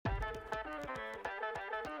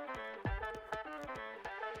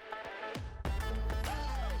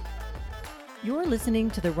You're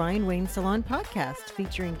listening to the Ryan Wayne Salon podcast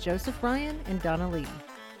featuring Joseph Ryan and Donna Lee.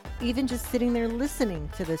 Even just sitting there listening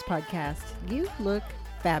to this podcast, you look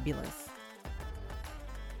fabulous.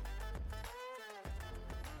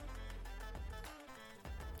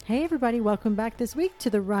 Hey everybody, welcome back this week to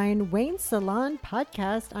the Ryan Wayne Salon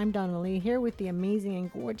podcast. I'm Donna Lee here with the amazing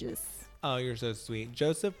and gorgeous. Oh, you're so sweet.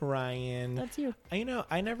 Joseph Ryan. That's you. You know,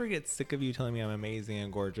 I never get sick of you telling me I'm amazing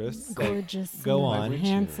and gorgeous. Gorgeous. Like, go on.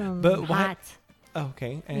 Handsome. But hot.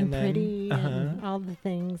 Okay. And then, pretty and all the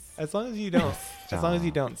things. As long as you don't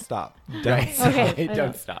stop. Don't stop. Okay.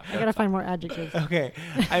 Don't stop. I gotta find more adjectives. Okay.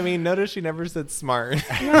 I mean, notice she never said smart.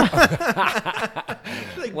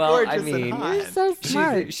 Like Well, gorgeous I mean, and hot. You're so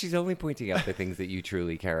smart. She's only pointing out the things that you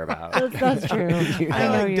truly care about. That's true. I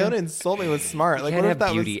know you. Don't insult me with smart. Like, You what can't if that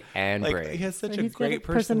have beauty was and like brain. he has such But a he's got great a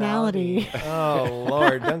personality. Oh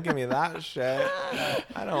Lord, don't give me that shit.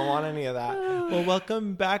 I don't want any of that. Well,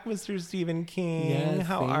 welcome back, Mr. Stephen King. Yes,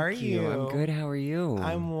 How thank are you? I'm good. How are you?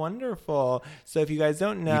 I'm wonderful. So if you guys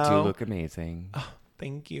don't know, You do look amazing. Oh,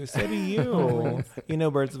 thank you. So do you. You know,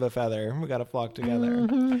 birds of a feather. We got to flock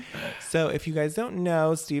together. So if you guys don't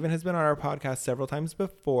know, Stephen has been on our podcast several times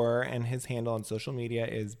before, and his handle on social media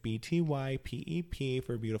is BTYPEP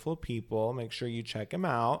for beautiful people. Make sure you check him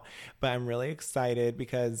out. But I'm really excited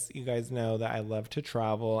because you guys know that I love to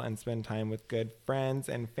travel and spend time with good friends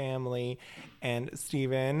and family. And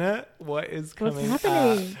Stephen, what is coming What's up?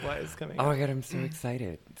 happening? What is coming Oh up? my God, I'm so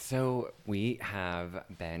excited. So we have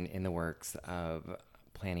been in the works of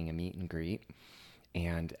planning a meet and greet.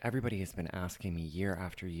 And everybody has been asking me year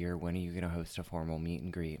after year, when are you going to host a formal meet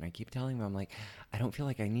and greet? And I keep telling them, I'm like, I don't feel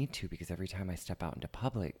like I need to, because every time I step out into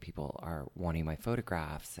public, people are wanting my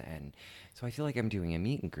photographs. And so I feel like I'm doing a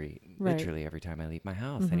meet and greet Right. literally every time I leave my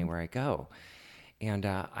house, anywhere I go. And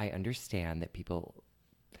I understand that people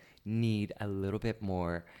need a little bit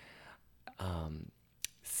more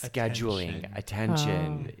scheduling,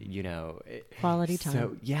 attention, you know. Quality time.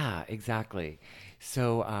 So, yeah, exactly.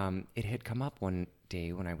 So it had come up one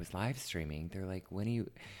day when I was live streaming. They're like,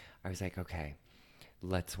 I was like, okay,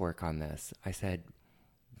 let's work on this. I said,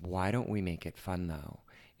 why don't we make it fun though?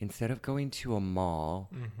 Instead of going to a mall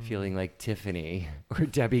feeling like Tiffany or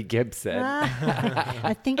Debbie Gibson,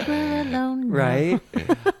 I think we're alone now.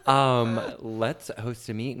 right? Let's host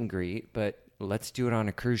a meet and greet, but let's do it on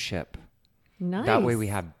a cruise ship. Nice. That way we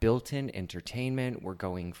have built-in entertainment. We're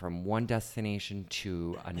going from one destination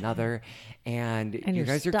to another. And you you're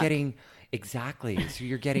guys are stuck. getting, exactly. So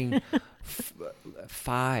you're getting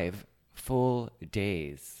 5 full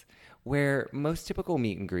days. Where most typical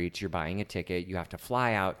meet and greets, you're buying a ticket, you have to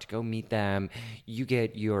fly out to go meet them. You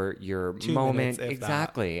get your 2 moment. minutes, if that.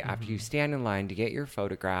 Exactly. After you stand in line to get your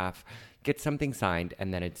photograph, get something signed,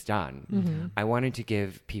 and then it's done. I wanted to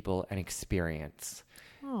give people an experience.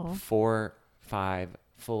 Oh. 4, 5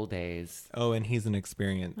 full days. Oh, and he's an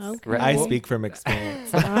experience. Okay. I speak from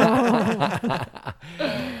experience.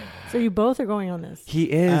 So you both are going on this. He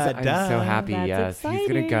is. I'm duh. so happy. That's Yes, he's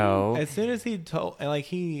gonna exciting. go. As soon as he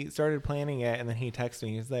he started planning it, and then he texted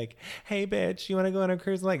me. He's like, "Hey, bitch, you want to go on a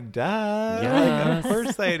cruise?" I'm like, "Duh, like, Yes. of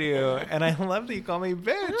course I do." And I love that you call me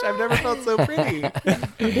bitch. I've never felt so pretty.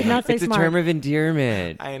 He did not say It's a smart. term of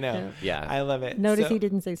endearment. I know. Yeah. I love it. Notice So- he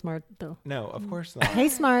didn't say smart though. No, of course not. Hey,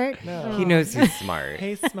 smart. No. He knows he's smart.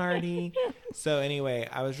 Hey, smarty. So anyway,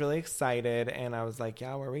 I was really excited, and I was like,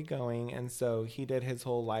 yeah, where are we going? And so he did his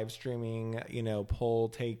whole live streaming, poll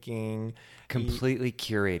taking. Completely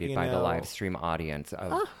curated you by the know- live stream audience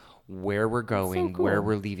of where we're going, cool. where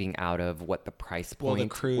we're leaving out of, what the price Well, the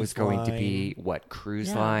point cruise was going to line. be, what cruise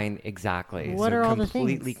Yeah. line exactly. What so are all the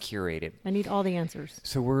completely things? curated. I need all the answers.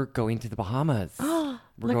 So we're going to the Bahamas. We're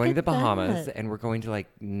look going to the at Bahamas, that. and we're going to like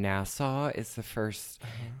Nassau is the first,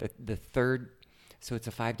 the third. So it's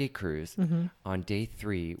a 5-day cruise. On day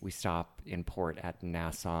 3, we stop in port at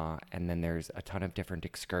Nassau, and then there's a ton of different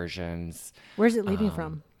excursions. Where's it leaving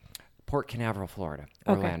from? Port Canaveral, Florida,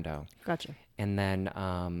 Okay. Orlando, Gotcha. and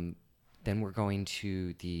then we're going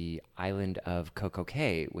to the island of Coco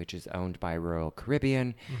Cay, which is owned by Royal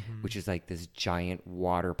Caribbean, which is like this giant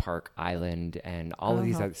water park island, and all of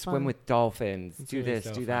these how other, swim fun. with dolphins, It's do really this, so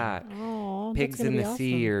do fun. that. Oh, Pigs in the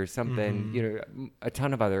sea or something, a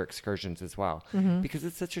ton of other excursions as well. Because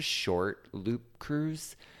it's such a short loop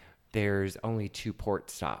cruise, there's only 2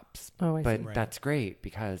 port stops. Oh, I but see. Right. that's great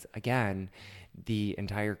because, again, the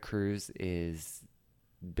entire cruise is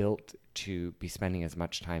built to be spending as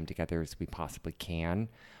much time together as we possibly can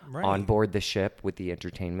Right. on board the ship with the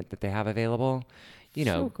entertainment that they have available. you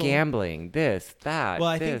know, So cool. gambling, this, that. Well,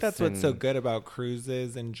 I think this, that's what's so and- good about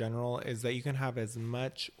cruises in general is that you can have as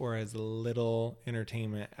much or as little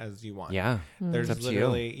entertainment as you want. Yeah. There's It's up to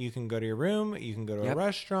literally, you can go to your room, you can go to a Yep.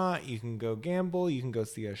 restaurant, you can go gamble, you can go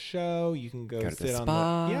see a show, you can go Go to sit the on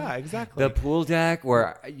spa. the, yeah, exactly. The pool deck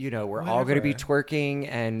where, you know, we're all going to be Whatever. twerking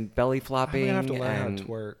and belly I'm flopping. gonna have to learn and how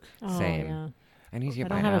to twerk. Oh, Same. yeah. I need to get I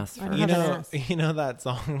don't my have a- ass I don't first. have You an know, ass. you know that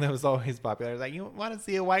song that was always popular. It's like, you want to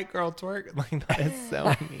see a white girl twerk? Like, that is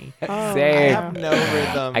so me. Oh, I Same. have no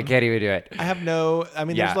rhythm. I can't even do it. I have no. I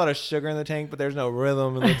mean, Yeah. there's a lot of sugar in the tank, but there's no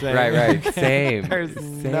rhythm in the tank. Right. Same. There's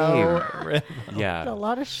Same. no rhythm. Yeah. A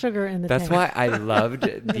lot of sugar in the That's tank. why I loved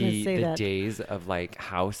say the that. days of like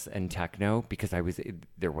house and techno because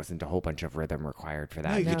there wasn't a whole bunch of rhythm required for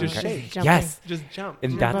that. No, you could No, just just shake. jumping. Yes. Just jump.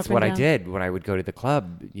 And Jump that's up what and I down. did when I would go to the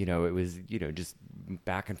club. You know, it was, you know, just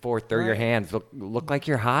back and forth, throw your Right. hands, look like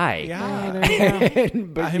you're high. Yeah. Oh, there you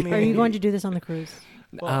go. I mean, Are you going to do this on the cruise?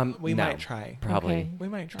 Well, we no, might try. Probably. Okay. We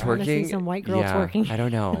might try. I wanna see Twerking. some white girl yeah, twerking. I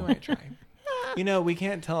don't We know. might try. You know, we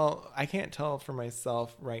can't tell. I can't tell for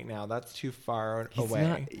myself right now. That's too far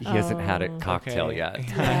away. He hasn't had a Oh. cocktail Okay. yet.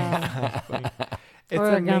 Yeah. It's Or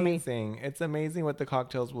a gummy. amazing. It's amazing what the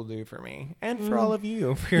cocktails will do for me and for Mm. all of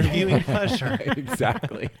you for your viewing pleasure.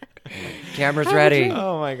 Exactly. Camera's How would ready. you-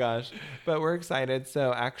 Oh my gosh. But we're excited.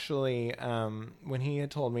 So actually, when he had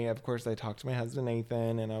told me, of course, I talked to my husband,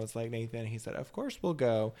 Nathan, and I was like, Nathan, he said, of course we'll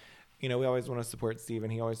go. You know, we always want to support Steve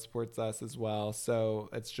and he always supports us as well. So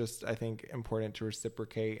it's just, I think, important to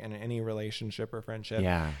reciprocate in any relationship or friendship.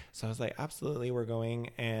 Yeah. So I was like, absolutely, we're going.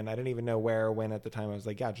 And I didn't even know where or when at the time. I was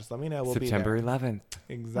like, yeah, just let me know. We'll September be there. 11th.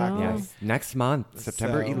 Exactly. Oh. Yes. Next month,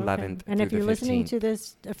 September So- 11th. And through if you're the listening 15th. to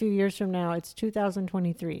this a few years from now, it's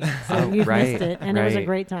 2023. So Oh, you've right, missed it, and it was a right.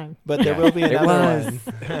 great time. But there will be It another was. one.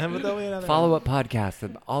 But there'll be another Follow one. up podcast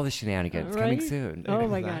of all the shenanigans coming Right? soon. Oh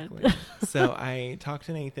my God. Exactly. So I talked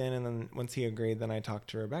to Nathan, and then once he agreed, then I talked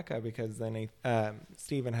to Rebecca because then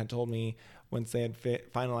Stephen had told me once they had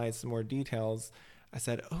finalized some more details. I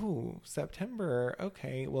said, "Oh, September.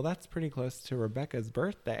 Okay, well that's pretty close to Rebecca's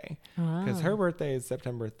birthday because Ah. her birthday is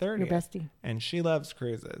September 30th, Your bestie. and she loves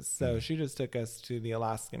cruises. So she just took us to the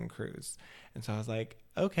Alaskan cruise, and so I was like."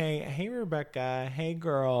 Okay, hey Rebecca, hey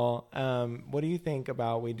girl, what do you think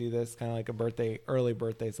about we do this kind of like a early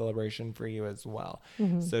birthday celebration for you as well?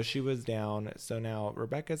 Mm-hmm. So she was down. So now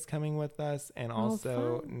Rebecca's coming with us, and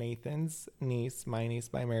also Nathan's niece, my niece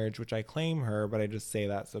by marriage, which I claim her, but I just say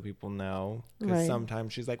that so people know because Right.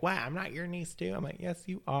 sometimes she's like, "Wow, I'm not your niece too." I'm like, "Yes,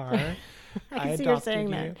 you are." I can see her adopted saying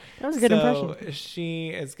you. that. That was a good So impression. she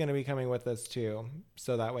is going to be coming with us too.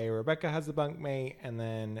 So that way Rebecca has a bunkmate, and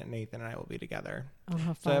then Nathan and I will be together. Oh,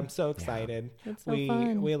 how So fun. I'm so excited. That's so we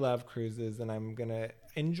fun. we love cruises, and I'm gonna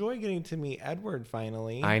enjoy getting to meet Edward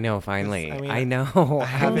finally. I know, finally. I mean, I know. I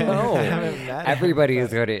haven't, I haven't met him, Everybody is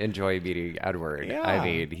but- going to enjoy meeting Edward. Yeah. I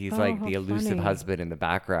mean, he's Oh, like how the elusive funny. husband in the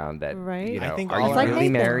background that, Right? you I know, think are all you our really husbands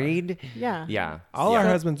are. married? Yeah. Yeah. All yeah. our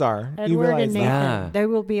husbands are. You Edward realize and that? Nathan, Yeah. they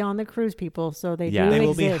will be on the cruise, people. So they Yeah. do They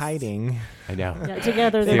will be exist. hiding. I know. Yeah,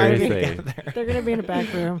 together They they're might going be to Seriously. together. they're going to be in a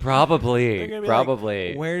back room. They're Probably. gonna be Probably.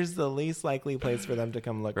 like, where's the least likely place for them to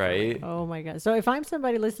come look? for Right? me? Oh my God! So if I'm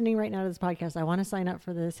somebody listening right now to this podcast, I want to sign up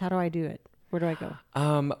for this. How do I do it? Where do I go?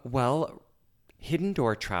 Well, Hidden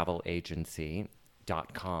Door Travel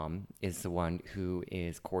Agency.com is the one who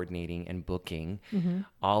is coordinating and booking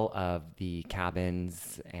all of the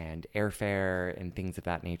cabins and airfare and things of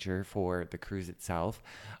that nature for the cruise itself.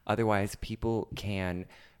 Otherwise, people can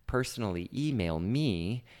personally email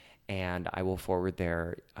me and I will forward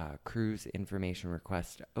their cruise information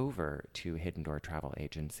request over to Hidden Door Travel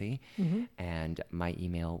Agency. And my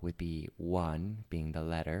email would be one, being the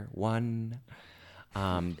letter one,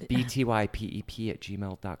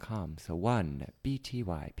 BTYPEP@gmail.com. So one,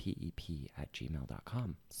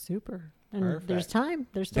 BTYPEP@gmail.com. Super. And Perfect. there's time.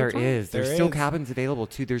 There's still There time. is. There's There still is. cabins available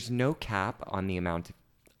too. There's no cap on the amount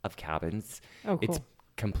of cabins. Oh, cool. It's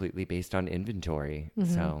completely based on inventory.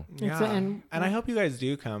 So Yeah. and- And I hope you guys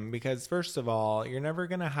do come because first of all, you're never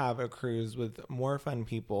going to have a cruise with more fun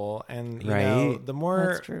people. And you know, Right. the more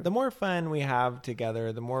That's true. fun we have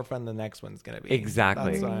together, the more fun the next one's going to be.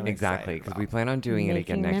 exactly, That's what I'm exactly. excited Because we about. plan on doing it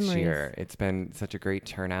again Making next memories. year. It's been such a great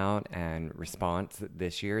turnout and response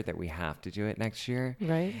this year that we have to do it next year.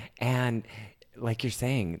 Right. And like you're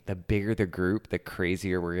saying, the bigger the group, the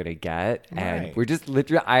crazier we're going to get. And Right. we're just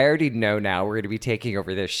literally, I already know now we're going to be taking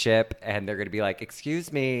over this ship and they're going to be like,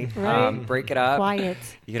 excuse me, Right. break it up. Quiet.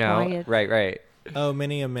 You know, Quiet. right. Oh,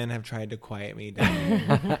 many men have tried to quiet me down,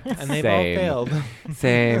 and they've all failed.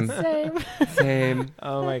 Same.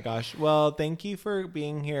 Oh my gosh. Well, thank you for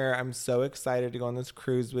being here. I'm so excited to go on this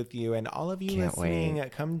cruise with you, and all of you listening,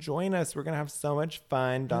 come join us. We're gonna have so much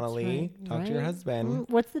fun. Donna Lee, talk to your husband.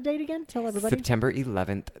 What's the date again? Tell everybody. September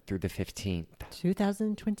 11th through the 15th.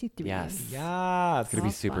 2023. Yes. Yeah. It's gonna be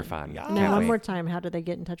super fun. Yeah. Now, one more time, how do they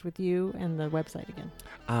get in touch with you and the website again?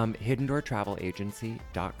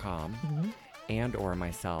 HiddenDoorTravelAgency.com. And or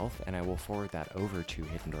myself, and I will forward that over to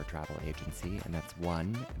Hidden Door Travel Agency, and that's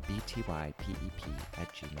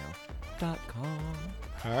BTYPEP@gmail.com.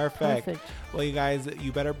 Perfect. Well, you guys,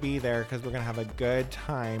 you better be there because we're gonna have a good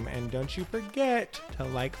time, and don't you forget to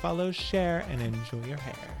like, follow, share, and enjoy your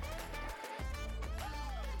hair.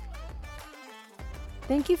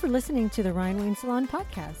 Thank you for listening to the Ryan Wayne Salon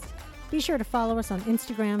podcast. Be sure to follow us on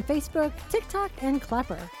Instagram, Facebook, TikTok, and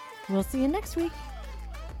Clapper. We'll see you next week.